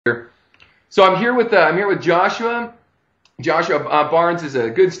So I'm here with Joshua. Joshua Barnes is a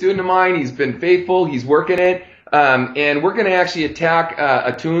good student of mine. He's been faithful. He's working it, and we're going to actually attack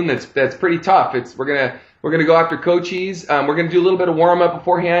a tune that's pretty tough. We're gonna go after Cochise. We're going to do a little bit of warm up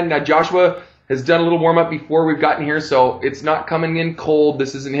beforehand. Now Joshua has done a little warm up before we've gotten here, so it's not coming in cold.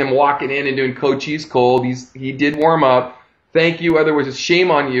 This isn't him walking in and doing Cochise cold. He did warm up. Thank you. Otherwise, it's shame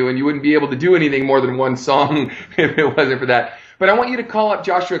on you, and you wouldn't be able to do anything more than one song if it wasn't for that. But I want you to call up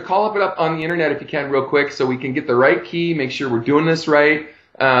Joshua. Call it up on the internet if you can real quick so we can get the right key, make sure we're doing this right.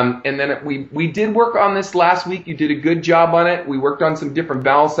 And then we did work on this last week. You did a good job on it. We worked on some different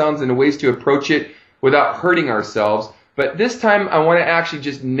vowel sounds and ways to approach it without hurting ourselves. But this time I want to actually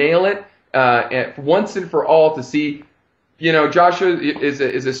just nail it once and for all to see. You know, Joshua is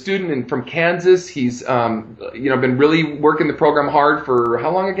a student from Kansas. He's been really working the program hard for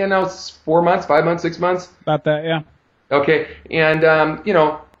how long again now? It's 4 months, 5 months, 6 months? About that, yeah. Okay, and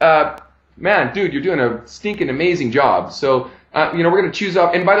man, dude, you're doing a stinking amazing job. So, we're going to choose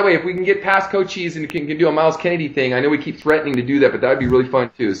up. And by the way, if we can get past Cochise and can do a Miles Kennedy thing, I know we keep threatening to do that, but that would be really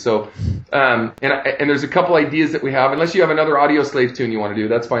fun too. So, and there's a couple ideas that we have. Unless you have another Audio Slave tune you want to do,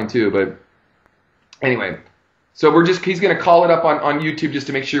 that's fine too. But anyway, so he's going to call it up on YouTube just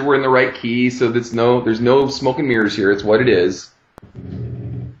to make sure we're in the right key. So there's no smoke and mirrors here. It's what it is.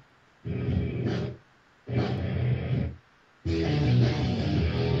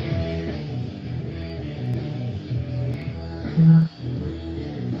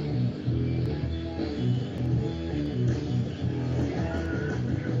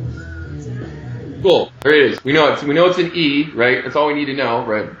 Cool. There it is. We know it's an E, right? That's all we need to know,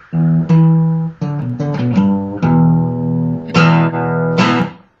 right?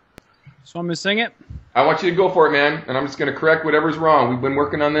 So I'm gonna sing it. I want you to go for it, man. And I'm just gonna correct whatever's wrong. We've been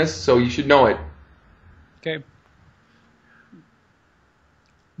working on this, so you should know it. Okay.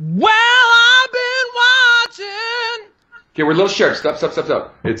 Well, I've been watching. Okay, we're a little sharp. Stop.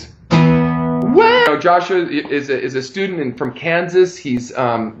 It's well. Joshua is a student from Kansas. He's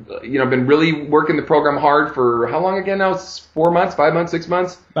been really working the program hard for how long again now? It's 4 months, 5 months, 6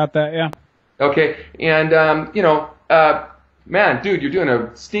 months? About that, yeah. Okay, and man, dude, you're doing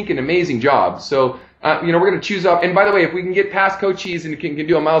a stinking amazing job. So we're going to choose up. And by the way, if we can get past Cochise and can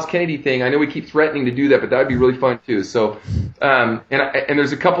do a Miles Kennedy thing, I know we keep threatening to do that, but that would be really fun too. So and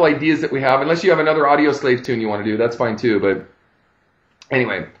there's a couple ideas that we have. Unless you have another Audio Slave tune you want to do, that's fine too. But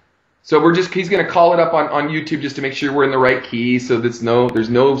anyway, so he's going to call it up on YouTube just to make sure we're in the right key. So there's no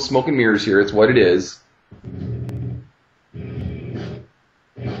smoke and mirrors here. It's what it is.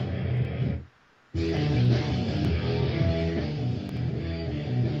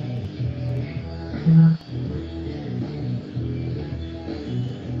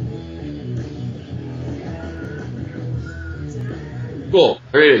 Cool.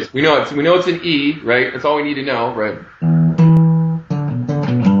 There it is. We know it's an E, right? That's all we need to know, right?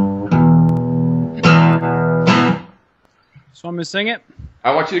 So I'm gonna sing it.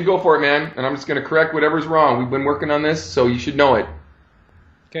 I want you to go for it, man. And I'm just gonna correct whatever's wrong. We've been working on this, so you should know it.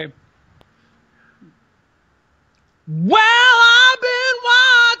 Okay. Well, I've been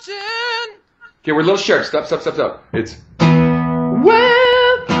watching. Okay, we're a little sharp. Stop. It's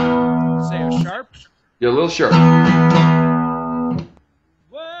well. Say a sharp. Yeah, a little sharp.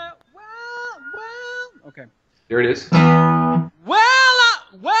 Well. Okay. There it is. Well,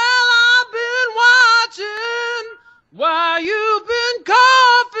 I've been watching while you've been coughing.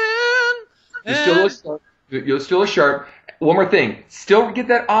 You're still a sharp. One more thing. Still get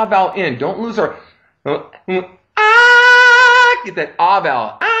that ah vowel in. Don't lose our get that ah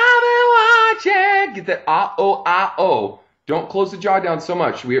vowel. I've been watching. Get that ah o. Don't close the jaw down so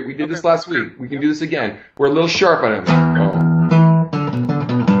much. We did this last week. We can do this again. We're a little sharp on it. Oh.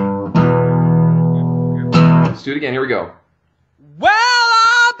 Let's do it again. Here we go. Well,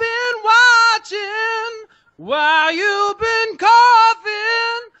 I've been watching while you've been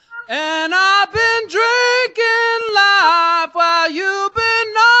coughing, and I've been drinking life while you've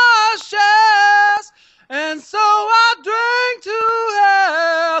been nauseous, and so I drink to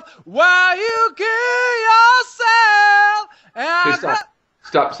health while you kill yourself. Okay,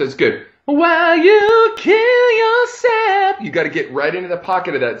 stop. Says good. While you kill yourself. You got to get right into the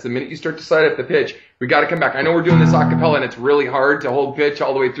pocket of that. It's the minute you start to slide up the pitch, we got to come back. I know we're doing this a cappella, and it's really hard to hold pitch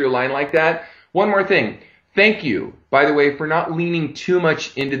all the way through a line like that. One more thing. Thank you, by the way, for not leaning too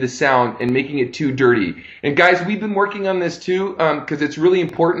much into the sound and making it too dirty. And guys, we've been working on this too, because it's really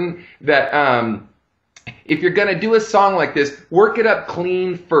important that if you're going to do a song like this, work it up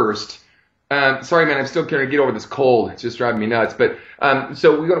clean first. Sorry, man, I'm still trying to get over this cold. It's just driving me nuts. But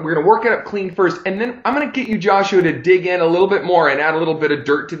so we're gonna work it up clean first, and then I'm gonna get you, Joshua, to dig in a little bit more and add a little bit of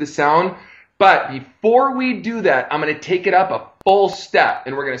dirt to the sound. But before we do that, I'm going to take it up a full step,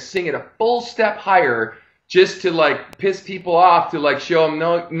 and we're going to sing it a full step higher, just to like piss people off, to like show them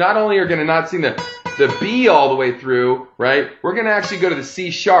no, not only are going to not sing the B all the way through, right? We're going to actually go to the C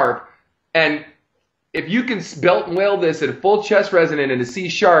sharp, and if you can belt and wail this at a full chest resonant in a C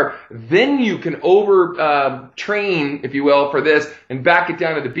sharp, then you can train, if you will, for this and back it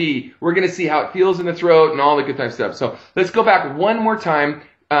down to the B. We're going to see how it feels in the throat and all the good time stuff. So let's go back one more time.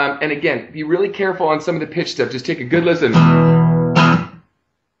 And again, be really careful on some of the pitch stuff. Just take a good listen.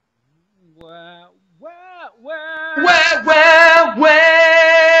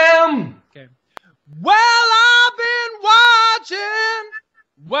 Okay. Well, I've been watching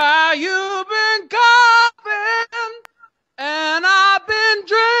while you've been coughing, and I've been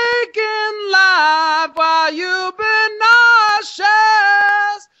drinking live while you've been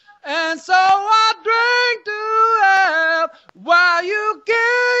nauseous, and so I drink to help while you kill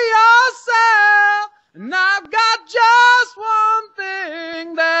yourself, and I've got just one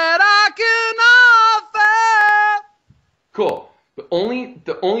thing that I can offer. Cool. The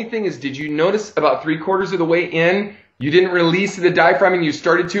only thing is, did you notice about 3/4 of the way in, you didn't release the diaphragm and you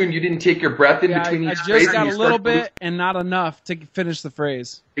started to, and you didn't take your breath in between each phrase? I just got a little bit and not enough to finish the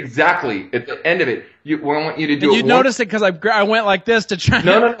phrase. Exactly. At the end of it, we want you to do and it. You noticed it because I went like this to try.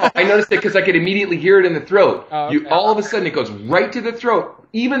 No. I noticed it because I could immediately hear it in the throat. Oh, okay. All of a sudden, it goes right to the throat.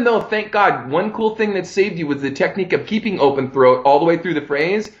 Even though, thank God, one cool thing that saved you was the technique of keeping open throat all the way through the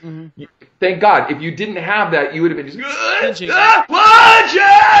phrase. Mm-hmm. Thank God. If you didn't have that, you would have been just it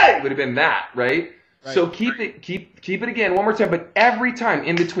would have been that, right? So keep it again one more time, but every time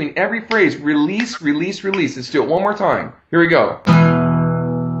in between every phrase, release. Let's do it one more time. Here we go.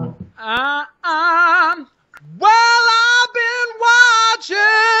 Well, I've been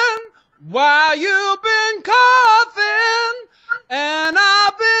watching while you've been coughing, and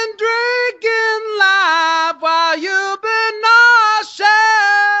I've been drinking live while you've been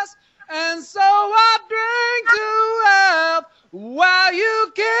nauseous, and so I drink to help while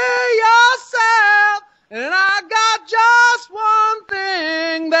you kill yourself, and I got just one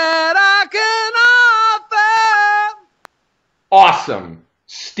thing that I can offer. Awesome.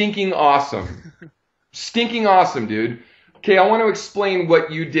 Stinking awesome. Stinking awesome, dude. Okay, I want to explain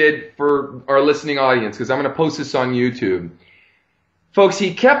what you did for our listening audience, because I'm going to post this on YouTube. Folks,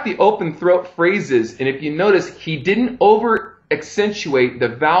 he kept the open throat phrases, and if you notice, he didn't over accentuate the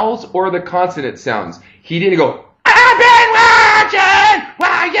vowels or the consonant sounds. He didn't go, I've been watching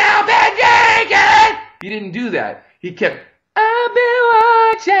while you've been drinking. He didn't do that. He kept, I've been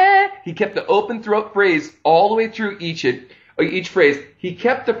watching. He kept the open throat phrase all the way through each phrase. He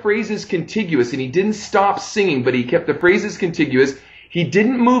kept the phrases contiguous, and he didn't stop singing, but he kept the phrases contiguous. He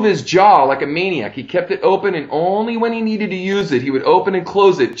didn't move his jaw like a maniac. He kept it open, and only when he needed to use it, he would open and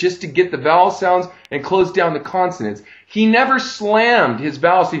close it just to get the vowel sounds and close down the consonants. He never slammed his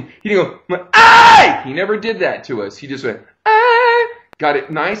vowels. He didn't go, I! He never did that to us. He just went, I! Got it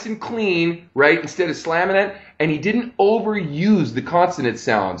nice and clean, right, instead of slamming it. And he didn't overuse the consonant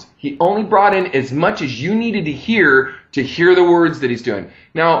sounds. He only brought in as much as you needed to hear the words that he's doing.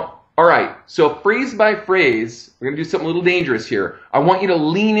 Now, all right, so phrase by phrase, we're going to do something a little dangerous here. I want you to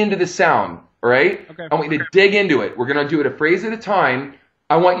lean into the sound, all right? Okay. I want you to dig into it. We're going to do it a phrase at a time.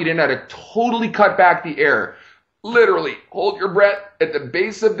 I want you to not to totally cut back the air. Literally, hold your breath at the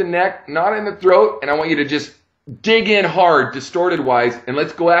base of the neck, not in the throat, and I want you to just dig in hard, distorted-wise, and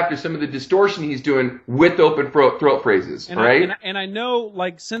let's go after some of the distortion he's doing with open throat phrases, all right? And I know,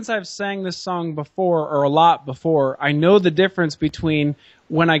 like, since I've sang this song before, or a lot before, I know the difference between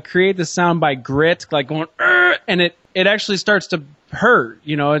when I create the sound by grit, like going, and it actually starts to hurt,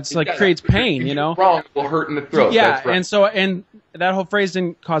 you know, it's like creates pain, you know? Wrong will hurt in the throat. Yeah, that's right. and that whole phrase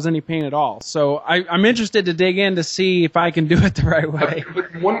didn't cause any pain at all. So I'm interested to dig in to see if I can do it the right way.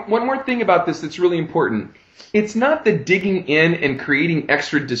 But one more thing about this that's really important. It's not the digging in and creating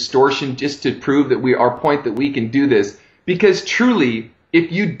extra distortion just to prove that our point that we can do this. Because truly, if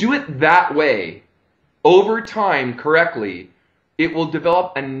you do it that way, over time correctly, it will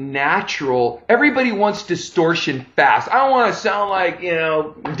develop a natural, everybody wants distortion fast. I want to sound like, you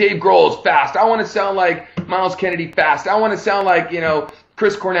know, Dave Grohl's fast. I want to sound like Miles Kennedy fast. I want to sound like, you know,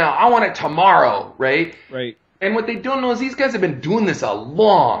 Chris Cornell. I want it tomorrow, right? Right. And what they don't know is these guys have been doing this a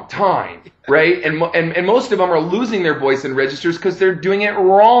long time, right? And most of them are losing their voice in registers because they're doing it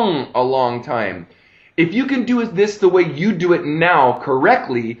wrong a long time. If you can do this the way you do it now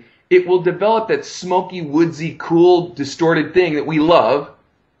correctly, it will develop that smoky, woodsy, cool, distorted thing that we love,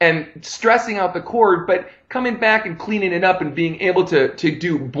 and stressing out the chord, but coming back and cleaning it up and being able to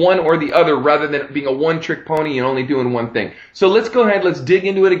do one or the other rather than being a one-trick pony and only doing one thing. So let's go ahead, let's dig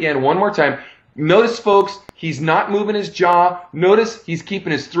into it again one more time. Notice, folks, he's not moving his jaw. Notice he's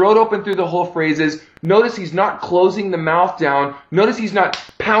keeping his throat open through the whole phrases. Notice he's not closing the mouth down. Notice he's not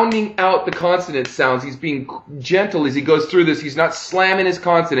pounding out the consonant sounds. He's being gentle as he goes through this. He's not slamming his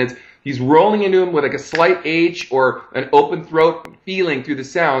consonants. He's rolling into them with like a slight H or an open throat feeling through the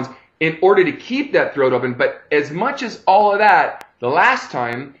sounds in order to keep that throat open. But as much as all of that, the last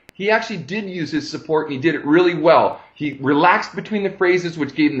time, he actually did use his support, and he did it really well. He relaxed between the phrases,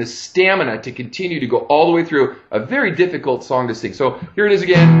 which gave him the stamina to continue to go all the way through a very difficult song to sing. So here it is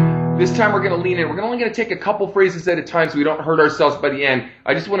again. This time we're going to lean in. We're only going to take a couple phrases at a time so we don't hurt ourselves by the end.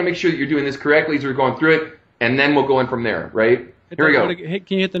 I just want to make sure that you're doing this correctly as we're going through it, and then we'll go in from there, right? Here we go. Can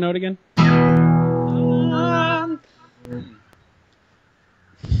you hit the note again?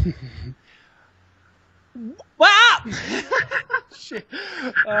 Wow! Shit.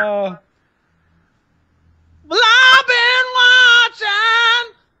 Well, I've been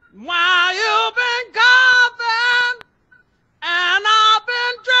watching while you've been coughing, and I've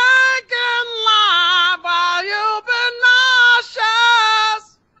been drinking live while you've been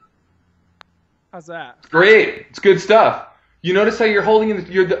nauseous. How's that? Great. It's good stuff. You notice how you're holding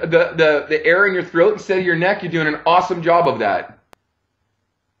the air in your throat instead of your neck? You're doing an awesome job of that.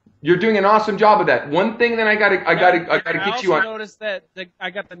 You're doing an awesome job of that. One thing that I gotta get you on. I also noticed that I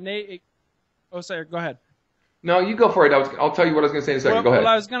got the Oh, sorry. Go ahead. No, you go for it. I'll tell you what I was gonna say in a second. Go ahead.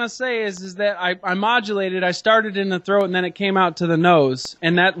 What I was gonna say is that I modulated. I started in the throat and then it came out to the nose.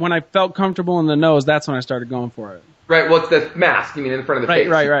 And that when I felt comfortable in the nose, that's when I started going for it. Right. Well, it's the mask. You mean in front of the face?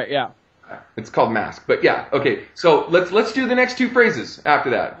 Right. Yeah. It's called mask. But yeah. Okay. So let's do the next two phrases after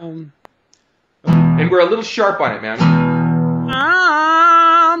that. And we're a little sharp on it, man.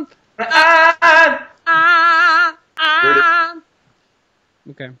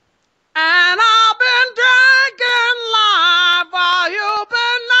 Okay. And I've been drinking live while you've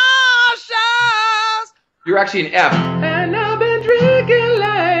been nauseous. You're actually an F. And I've been drinking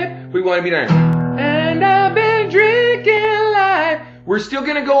live. We want to be there. And I've been drinking live. We're still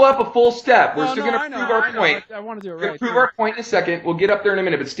going to go up a full step. We're still going to prove our point. I want to do it We're going right. to prove our point in a second. We'll get up there in a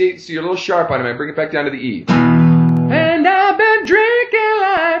minute, but stay so you're a little sharp on it. I bring it back down to the E. And I've been drinking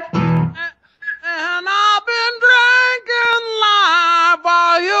live. And I've been drinking live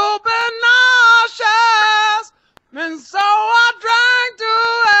while you've been nauseous. And so I drank to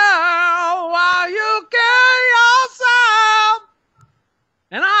hell while you kill yourself.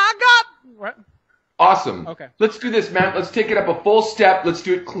 And I got... What? Awesome. Okay. Let's do this, man. Let's take it up a full step. Let's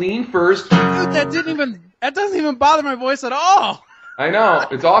do it clean first. Dude, that doesn't even bother my voice at all. I know.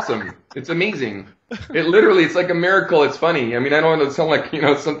 It's awesome. It's amazing. It's like a miracle. It's funny. I mean, I don't want to sound like,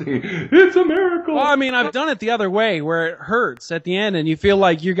 something, it's a miracle. Well, I mean, I've done it the other way where it hurts at the end and you feel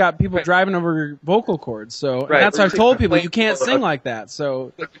like you got people driving over your vocal cords. So Right. that's what I've told people. You can't sing like that.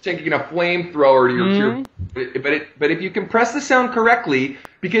 So Like you're taking a flamethrower to your but if you compress the sound correctly,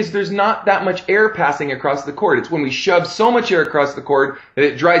 because there's not that much air passing across the cord. It's when we shove so much air across the cord that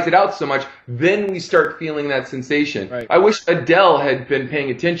it dries it out so much, then we start feeling that sensation. Right. I wish Adele had been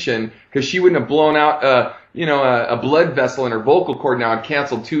paying attention because she wouldn't have blown out a blood vessel in her vocal cord now and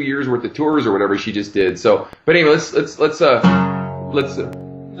canceled 2 years worth of tours or whatever she just did. So, but anyway, let's go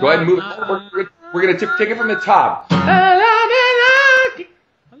ahead and move it forward. We're gonna take it from the top.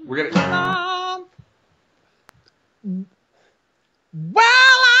 We're gonna. well,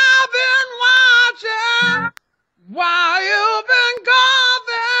 I've been watching while you've been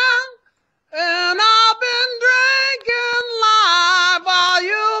coughing, and I've been drinking live while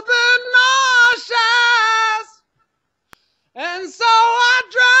you've been nauseous, and so I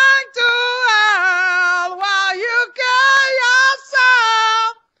drank to hell while you kill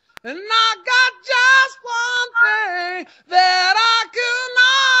yourself, and I got just one thing that I could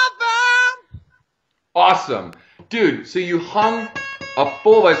offer. Awesome. Dude, so you hung a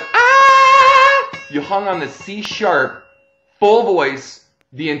full voice. You hung on the C sharp, full voice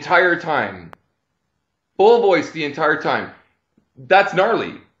the entire time. Full voice the entire time. That's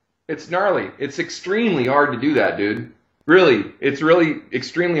gnarly. It's gnarly. It's extremely hard to do that, dude. Really. It's really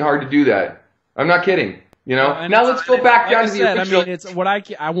extremely hard to do that. I'm not kidding. Now let's go back down to the original. I mean, it's what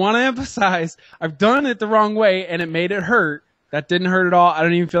I want to emphasize. I've done it the wrong way, and it made it hurt. That didn't hurt at all. I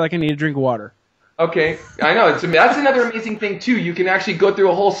don't even feel like I need a drink of water. Okay, I know. That's another amazing thing, too. You can actually go through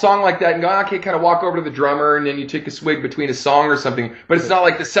a whole song like that and go, okay, kind of walk over to the drummer, and then you take a swig between a song or something. But it's not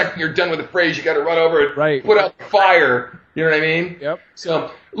like the second you're done with a phrase, you got to run over and put out the fire. You know what I mean? Yep. So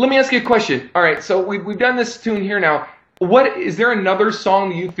let me ask you a question. All right, so we've done this tune here now. Is there another song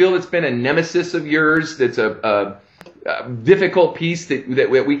that you feel that's been a nemesis of yours that's a difficult piece that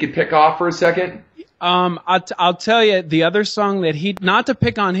we could pick off for a second? I'll tell you the other song that he, not to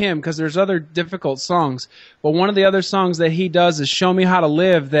pick on him because there's other difficult songs, but one of the other songs that he does is "Show Me How to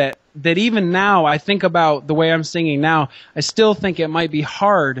Live." That even now I think about the way I'm singing now, I still think it might be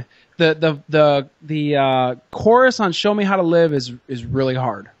hard. The chorus on "Show Me How to Live" is really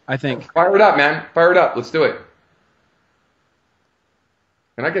hard, I think. Fire it up, man. Fire it up. Let's do it.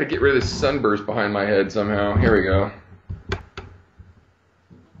 And I got to get rid of this sunburst behind my head somehow. Here we go.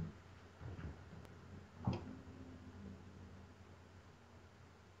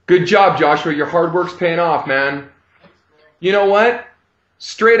 Good job, Joshua. Your hard work's paying off, man. You know what?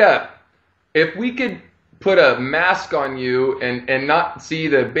 Straight up, if we could put a mask on you and not see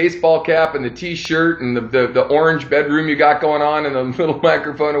the baseball cap and the T-shirt and the orange bedroom you got going on and the little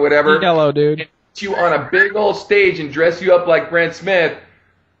microphone or whatever. Yellow, dude. And put you on a big old stage and dress you up like Brent Smith.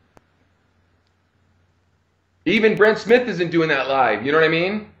 Even Brent Smith isn't doing that live. You know what I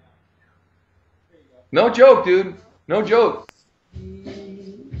mean? No joke, dude. No joke.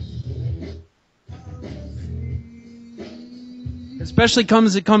 Especially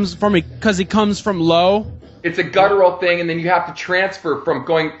because he comes from low. It's a guttural thing, and then you have to transfer from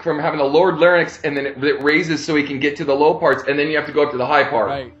having a lowered larynx, and then it raises so he can get to the low parts, and then you have to go up to the high part.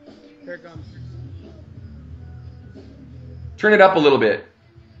 Right. Here it comes. Turn it up a little bit.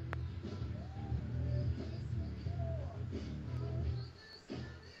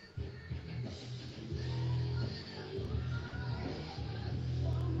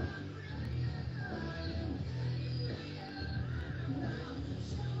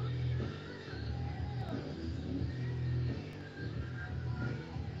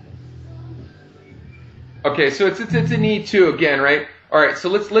 Okay, so it's a need to again, right? All right, so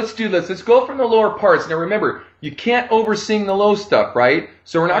let's do this. Let's go from the lower parts. Now remember, you can't oversing the low stuff, right?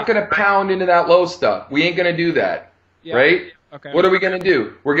 So we're not going to pound into that low stuff. We ain't going to do that, right? Okay. What are we going to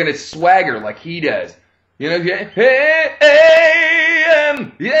do? We're going to swagger like he does. You know, yeah, hey, yeah,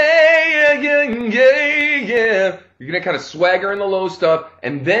 yeah, yeah, yeah. You're going to kind of swagger in the low stuff,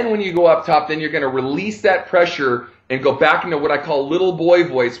 and then when you go up top, then you're going to release that pressure and go back into what I call little boy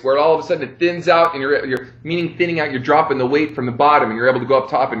voice, where all of a sudden it thins out, and you're meaning thinning out, you're dropping the weight from the bottom, and you're able to go up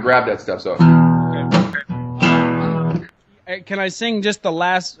top and grab that stuff. So. Okay. Can I sing just the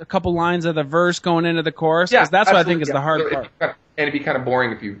last couple lines of the verse going into the chorus? Yeah, that's what I think is the hard part. And it'd be kind of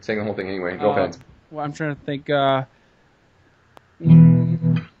boring if you sang the whole thing anyway. Go ahead. Well, I'm trying to think.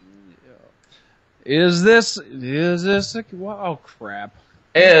 Is this a, oh crap.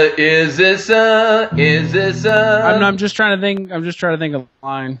 Is this a? I'm just trying to think. I'm just trying to think of a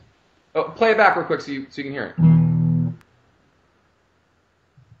line. Oh, play it back real quick so you can hear it.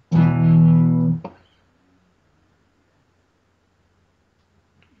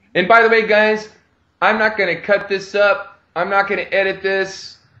 And by the way, guys, I'm not going to cut this up. I'm not going to edit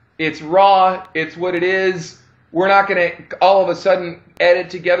this. It's raw. It's what it is. We're not going to all of a sudden edit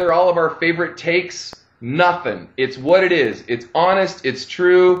together all of our favorite takes. Nothing. It's what it is. It's honest. It's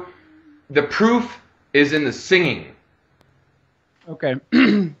true. The proof is in the singing. Okay.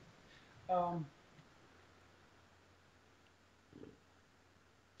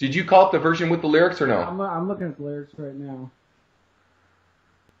 Did you call up the version with the lyrics or no? I'm looking at the lyrics right now.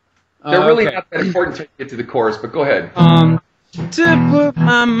 They're really not that important to get to the chorus, but go ahead. To put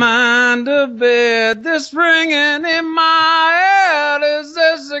my mind to bed, this ringing in my head, is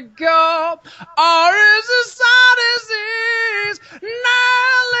this a gulp, or is this a disease,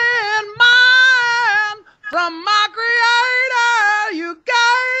 nailing mine from my creator, you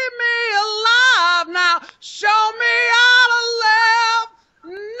gave me alive, now show me how to live,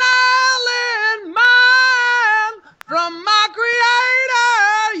 nailing mine from my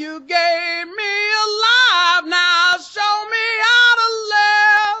creator, you gave me alive, now show me how to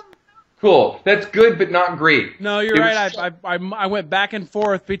live. Cool. That's good, but not great. No, you're right. I went back and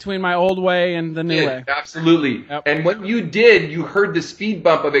forth between my old way and the new way. Absolutely. Yep. And when you did, you heard the speed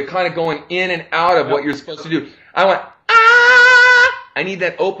bump of it kind of going in and out of what you're supposed to do. I went, ah! I need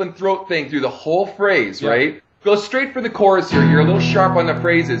that open throat thing through the whole phrase, right? Go straight for the chorus here. You're a little sharp on the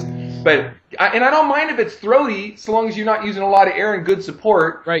phrases. But I don't mind if it's throaty, so long as you're not using a lot of air and good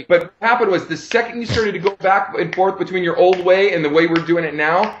support. Right. But what happened was the second you started to go back and forth between your old way and the way we're doing it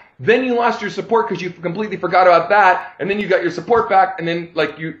now, then you lost your support because you completely forgot about that, and then you got your support back, and then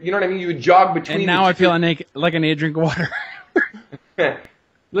like you know what I mean? You would jog between. And now I feel like I need to drink water.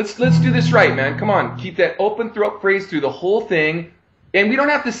 Let's do this right, man. Come on, keep that open throat phrase through the whole thing, and we don't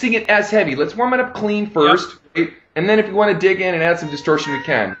have to sing it as heavy. Let's warm it up clean first, right? And then if you want to dig in and add some distortion, we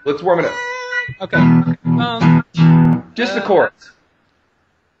can. Let's warm it up. Okay. Just the chorus.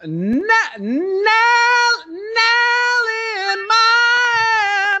 Nailing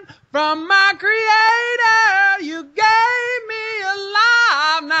mine from my creator.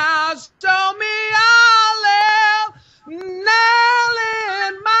 show me I'll live. Nail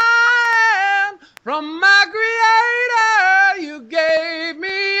in my hand from my Creator. You gave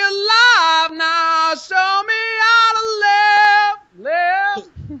me a life. Now show me how to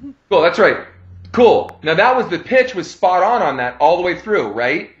live. Cool, that's right. Cool. Now that was the pitch was spot on that all the way through,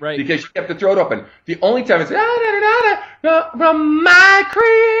 right? Right. Because you kept the throat open. The only time it's from my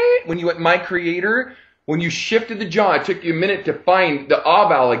creator. When you went my creator, when you shifted the jaw, it took you a minute to find the ah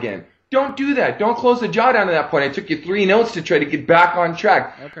vowel again. Don't do that. Don't close the jaw down to that point. It took you 3 notes to try to get back on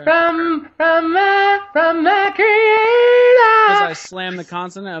track. Okay. From my creator. Because I slammed the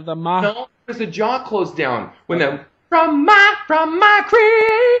consonant of the ma. No, because the jaw closed down. When the from my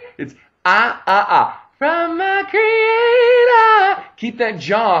creator, it's from my creator. Keep that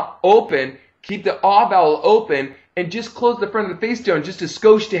jaw open. Keep the ah vowel open. And just close the front of the face down just a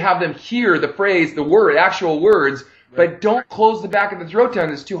skosh to have them hear the phrase, the word, actual words. Right. But don't close the back of the throat down.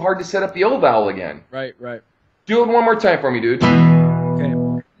 It's too hard to set up the O vowel again. Right, right. Do it one more time for me, dude. Okay.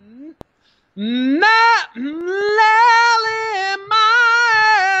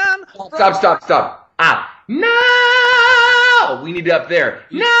 Stop. No! We need it up there.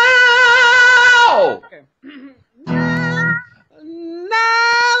 No! Okay.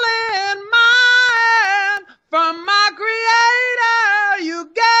 From my Creator, you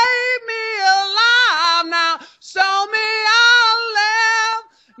gave me a life. Now show me I'll live.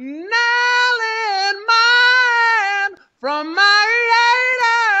 Nail in my hand. From my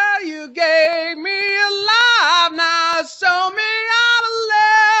Creator, you gave me a life. Now show me how to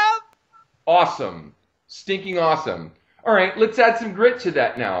live. Awesome. Stinking awesome. All right, let's add some grit to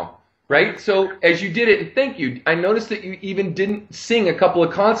that now. Right? So as you did it, and thank you, I noticed that you even didn't sing a couple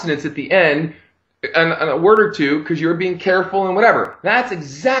of consonants at the end. And a word or two because you're being careful and whatever. That's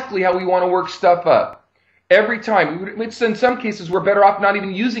exactly how we want to work stuff up. Every time. In some cases, we're better off not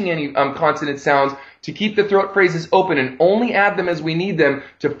even using any consonant sounds to keep the throat phrases open and only add them as we need them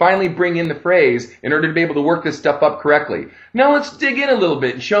to finally bring in the phrase in order to be able to work this stuff up correctly. Now let's dig in a little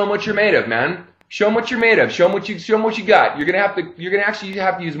bit and show them what you're made of, man. Show them what you're made of. Show them what you got. You're gonna actually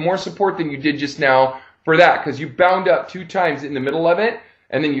have to use more support than you did just now for that because you bound up 2 times in the middle of it.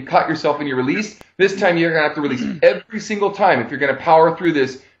 And then you caught yourself in your release. This time you're going to have to release every single time if you're going to power through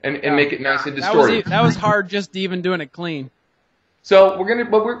this and make it nice and distorted. That was hard just even doing it clean. So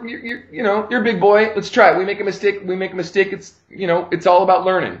you're a big boy. Let's try it. We make a mistake. It's, it's all about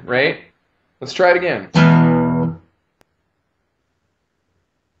learning, right? Let's try it again.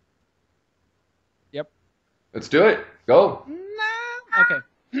 Yep. Let's do it. Go. No. Okay.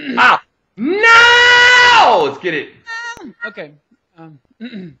 No! Let's get it. Okay.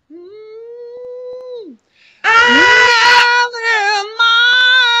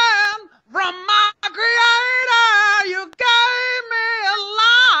 From my Creator, you gave me a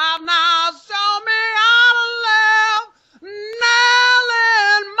life. Now show me how to live. Nail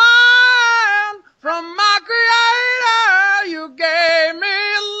in my hand. From my Creator, you gave me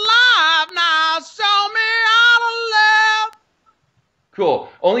a life. Now show me how to live. Cool.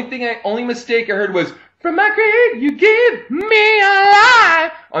 Only mistake I heard was from my Creator, you give me a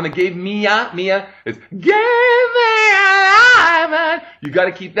life. On the gave me a, it's give me a life, man. You got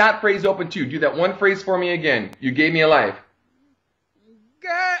to keep that phrase open too. Do that one phrase for me again. You gave me a life.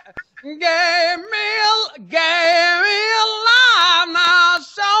 Gave me a life. Now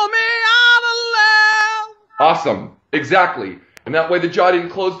show me how to live. Awesome. Exactly. And that way the jaw didn't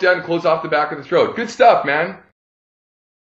close down and close off the back of the throat. Good stuff, man.